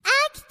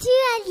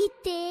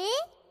Actualités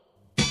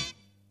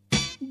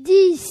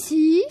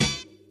d'ici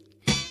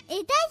et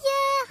d'ailleurs.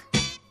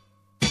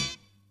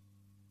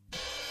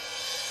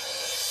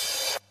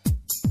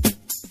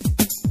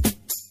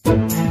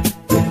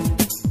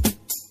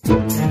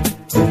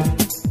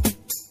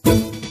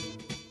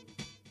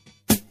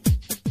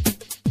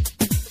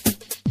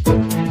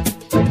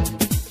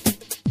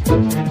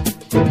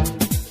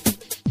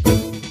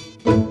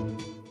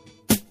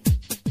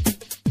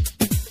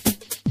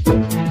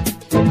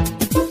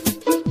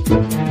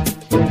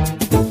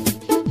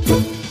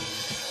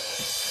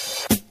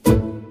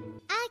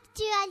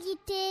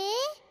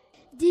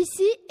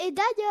 D'ici et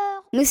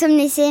d'ailleurs. Nous sommes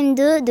les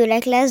CM2 de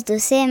la classe de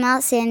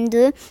CM1,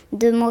 CM2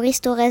 de Maurice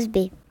Thorez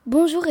B.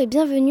 Bonjour et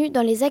bienvenue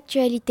dans les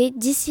actualités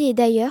d'ici et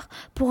d'ailleurs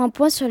pour un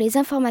point sur les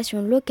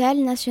informations locales,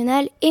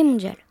 nationales et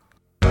mondiales.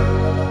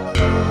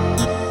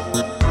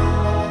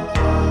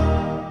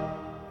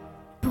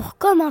 Pour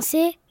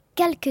commencer,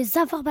 quelques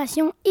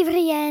informations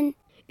ivriennes.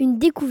 Une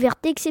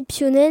découverte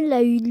exceptionnelle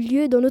a eu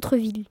lieu dans notre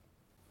ville.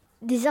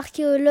 Des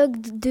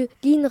archéologues de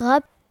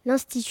l'INRAP,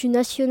 l'Institut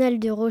national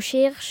de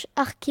recherche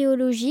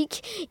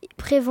archéologique et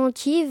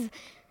préventive,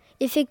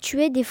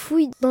 effectuaient des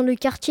fouilles dans le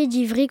quartier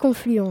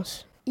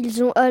d'Ivry-Confluence.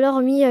 Ils ont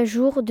alors mis à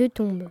jour 2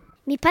 tombes.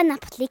 Mais pas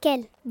n'importe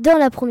lesquelles. Dans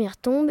la première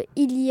tombe,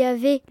 il y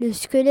avait le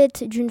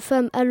squelette d'une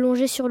femme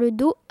allongée sur le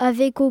dos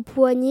avec au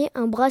poignet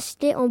un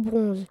bracelet en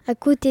bronze. À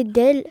côté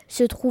d'elle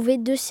se trouvaient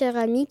 2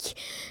 céramiques.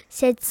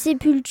 Cette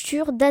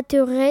sépulture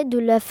daterait de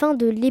la fin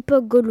de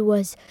l'époque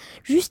gauloise,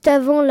 juste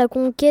avant la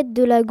conquête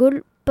de la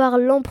Gaule par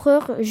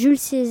l'empereur Jules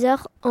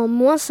César en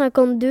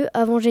 -52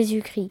 avant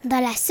Jésus-Christ.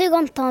 Dans la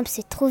seconde tombe se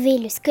trouvait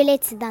le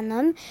squelette d'un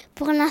homme.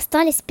 Pour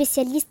l'instant, les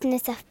spécialistes ne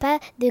savent pas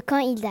de quand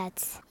il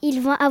date.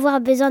 Ils vont avoir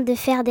besoin de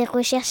faire des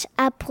recherches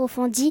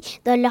approfondies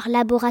dans leur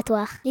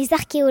laboratoire. Les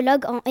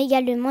archéologues ont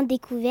également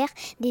découvert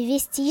des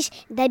vestiges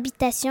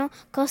d'habitations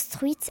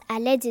construites à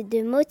l'aide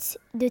de mottes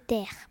de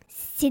terre.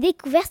 Ces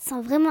découvertes sont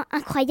vraiment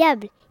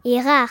incroyables et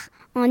rares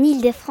en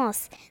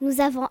Île-de-France.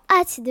 Nous avons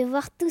hâte de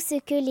voir tout ce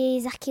que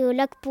les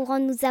archéologues pourront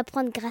nous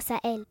apprendre grâce à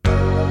elles.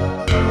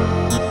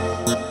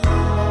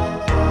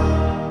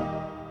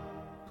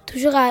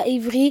 Toujours à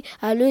Ivry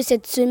a lieu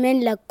cette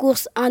semaine la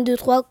course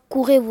 1-2-3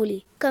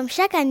 courez-volez. Comme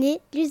chaque année,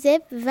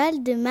 l'USEP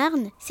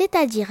Val-de-Marne,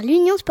 c'est-à-dire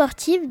l'Union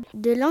sportive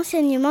de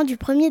l'enseignement du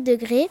premier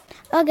degré,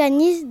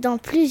 organise dans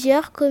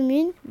plusieurs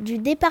communes du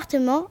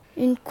département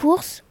une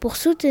course pour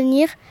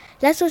soutenir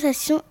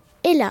l'association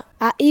ELA.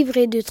 À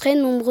Ivry, de très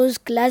nombreuses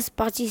classes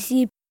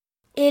participent.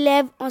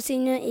 Élèves,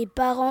 enseignants et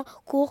parents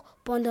courent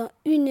pendant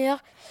 1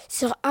 heure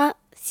sur un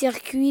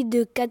circuit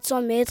de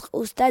 400 mètres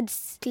au stade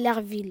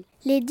Clairville.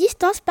 Les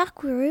distances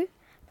parcourues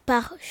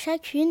par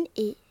chacune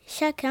et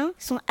chacun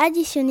sont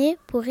additionnées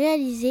pour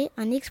réaliser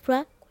un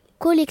exploit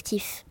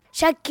collectif.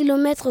 Chaque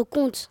kilomètre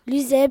compte.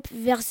 L'USEP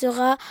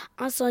versera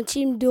 1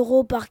 centime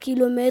d'euro par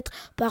kilomètre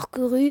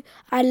parcouru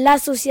à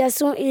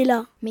l'association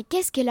ELA. Mais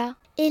qu'est-ce qu'elle a ?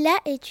 ELA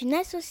est une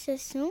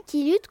association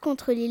qui lutte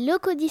contre les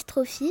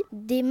leucodystrophies,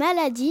 des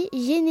maladies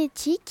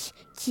génétiques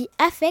qui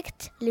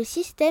affectent le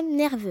système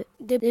nerveux.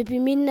 Depuis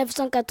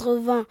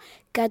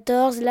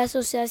 1994,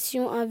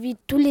 l'association invite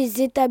tous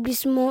les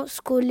établissements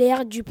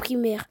scolaires du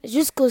primaire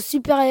jusqu'au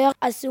supérieur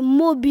à se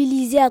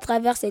mobiliser à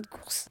travers cette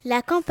course.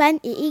 La campagne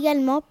est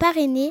également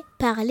parrainée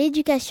par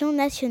l'Éducation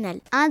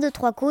nationale.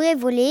 1-2-3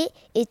 courez-volez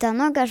est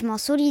un engagement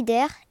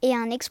solidaire et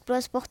un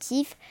exploit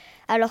sportif.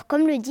 Alors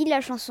comme le dit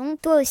la chanson,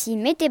 toi aussi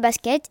mets tes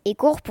baskets et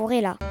cours pour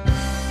Ella.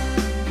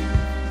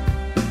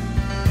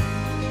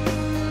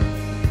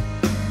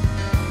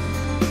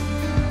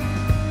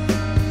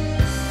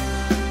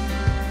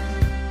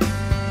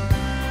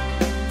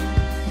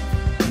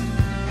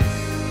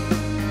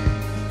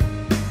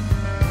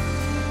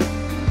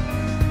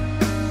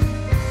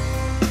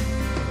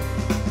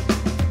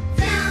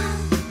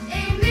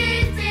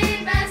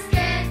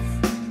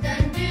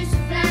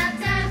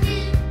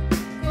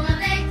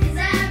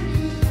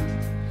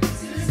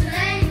 Sous le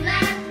soleil ou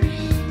la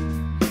pluie,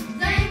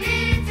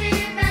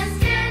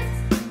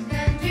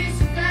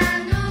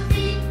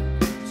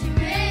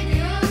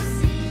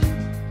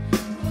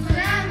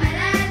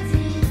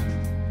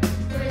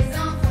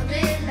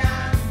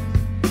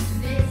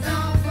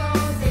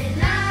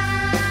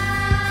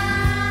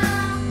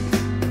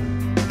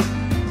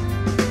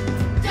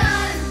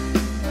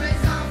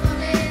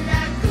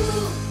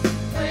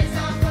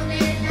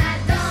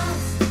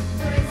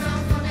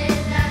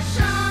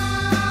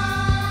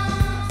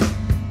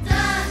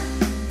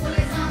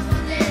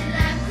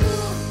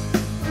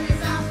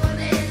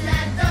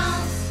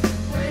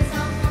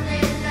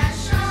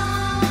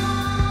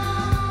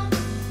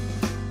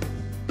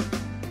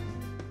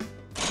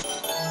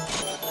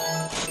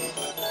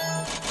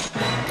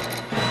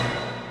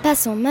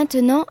 Passons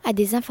maintenant à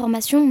des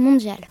informations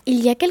mondiales. Il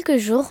y a quelques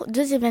jours,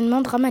 2 événements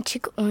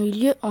dramatiques ont eu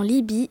lieu en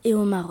Libye et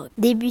au Maroc.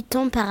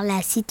 Débutons par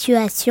la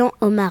situation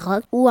au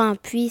Maroc, où un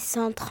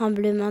puissant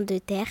tremblement de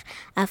terre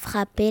a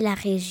frappé la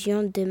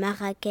région de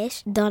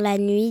Marrakech dans la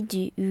nuit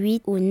du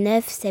 8 au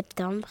 9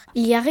 septembre.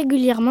 Il y a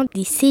régulièrement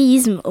des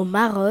séismes au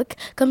Maroc,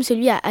 comme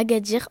celui à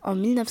Agadir en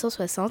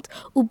 1960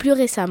 ou plus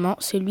récemment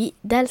celui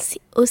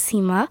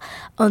d'Al-Hoceima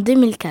en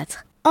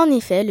 2004. En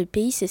effet, le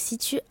pays se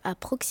situe à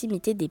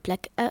proximité des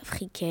plaques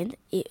africaines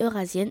et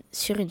eurasiennes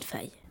sur une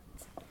faille.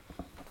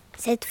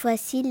 Cette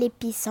fois-ci,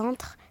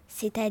 l'épicentre,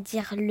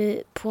 c'est-à-dire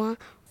le point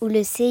où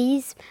le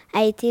séisme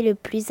a été le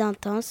plus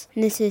intense,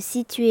 ne se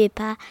situait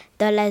pas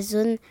dans la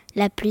zone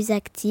la plus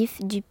active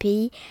du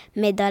pays,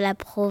 mais dans la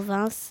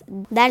province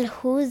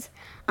d'Al-Houz,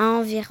 à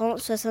environ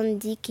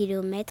 70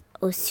 km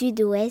au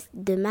sud-ouest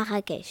de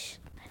Marrakech.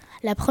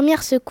 La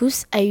première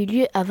secousse a eu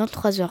lieu à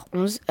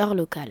 23h11, heure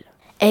locale.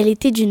 Elle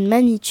était d'une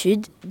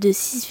magnitude de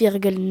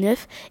 6,9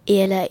 et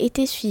elle a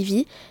été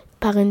suivie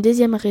par une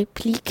deuxième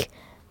réplique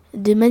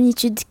de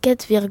magnitude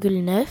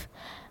 4,9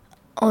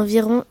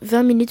 environ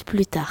 20 minutes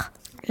plus tard.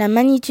 La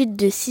magnitude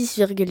de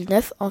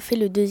 6,9 en fait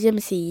le deuxième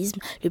séisme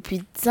le plus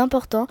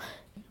important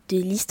de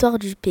l'histoire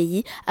du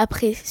pays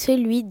après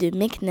celui de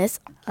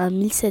Meknès en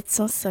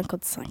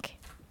 1755.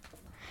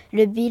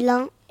 Le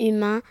bilan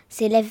humain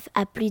s'élève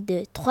à plus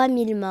de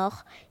 3000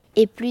 morts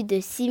et plus de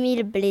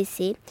 6000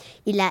 blessés.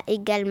 Il a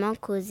également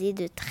causé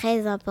de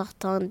très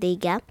importants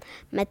dégâts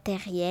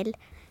matériels,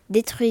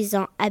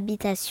 détruisant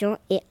habitations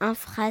et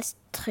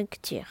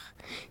infrastructures.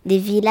 Des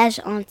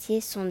villages entiers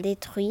sont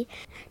détruits,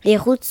 les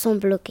routes sont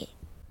bloquées.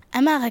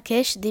 À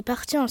Marrakech, des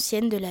parties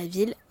anciennes de la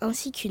ville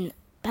ainsi qu'une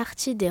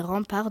partie des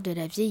remparts de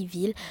la vieille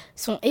ville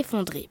sont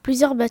effondrés.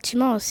 Plusieurs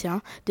bâtiments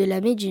anciens de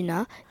la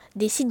Médina,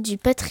 des sites du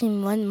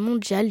patrimoine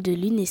mondial de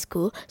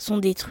l'UNESCO, sont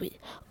détruits.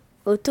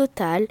 Au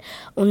total,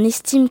 on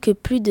estime que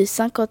plus de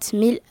 50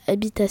 000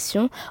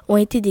 habitations ont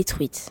été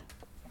détruites.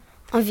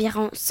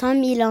 Environ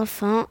 100 000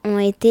 enfants ont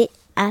été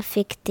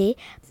affectés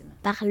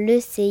par le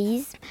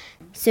séisme.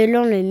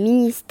 Selon le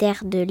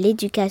ministère de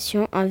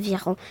l'Éducation,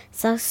 environ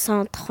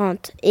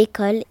 530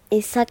 écoles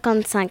et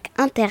 55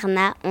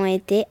 internats ont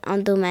été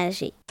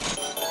endommagés.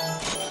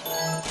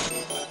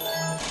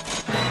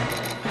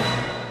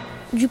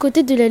 Du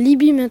côté de la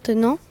Libye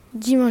maintenant,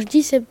 dimanche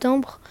 10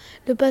 septembre,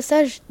 le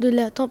passage de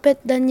la tempête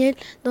Daniel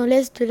dans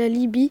l'est de la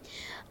Libye,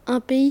 un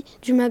pays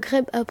du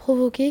Maghreb, a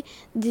provoqué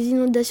des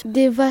inondations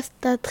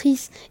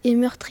dévastatrices et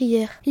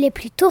meurtrières. Les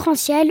pluies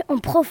torrentielles ont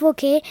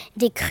provoqué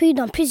des crues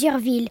dans plusieurs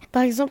villes.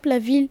 Par exemple, la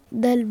ville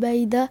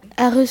d'Al-Baïda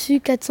a reçu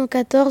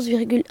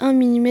 414,1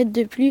 mm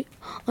de pluie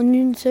en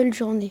une seule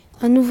journée.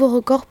 Un nouveau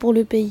record pour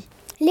le pays.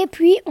 Les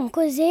pluies ont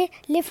causé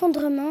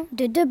l'effondrement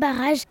de 2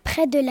 barrages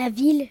près de la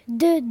ville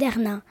de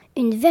Derna.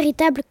 Une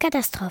véritable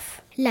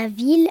catastrophe. La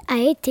ville a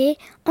été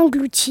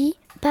engloutie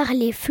par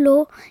les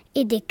flots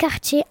et des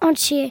quartiers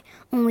entiers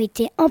ont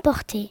été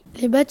emportés.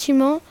 Les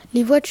bâtiments,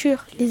 les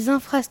voitures, les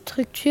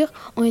infrastructures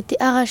ont été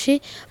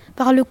arrachés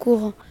par le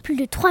courant. Plus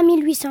de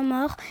 3800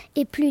 morts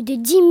et plus de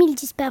 10 000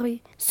 disparus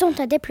sont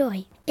à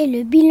déplorer. Et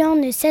le bilan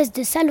ne cesse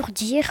de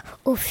s'alourdir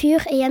au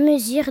fur et à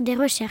mesure des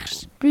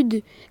recherches. Plus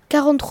de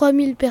 43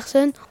 000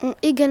 personnes ont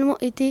également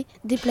été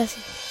déplacées.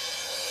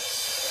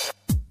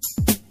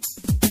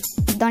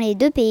 Dans les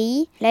 2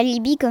 pays, la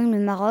Libye comme le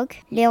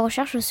Maroc, les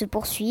recherches se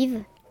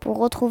poursuivent pour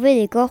retrouver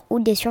des corps ou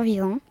des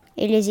survivants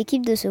et les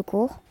équipes de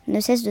secours ne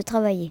cessent de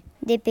travailler.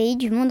 Des pays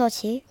du monde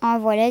entier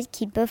envoient l'aide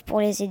qu'ils peuvent pour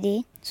les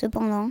aider.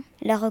 Cependant,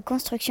 la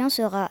reconstruction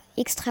sera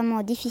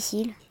extrêmement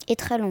difficile et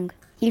très longue.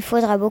 Il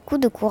faudra beaucoup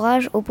de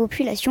courage aux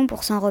populations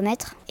pour s'en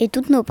remettre et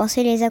toutes nos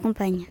pensées les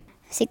accompagnent.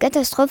 Ces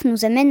catastrophes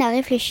nous amènent à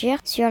réfléchir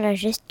sur la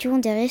gestion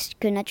des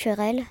risques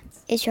naturels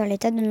et sur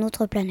l'état de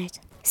notre planète.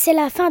 C'est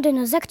la fin de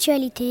nos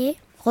actualités.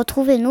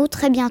 Retrouvez-nous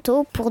très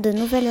bientôt pour de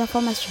nouvelles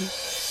informations.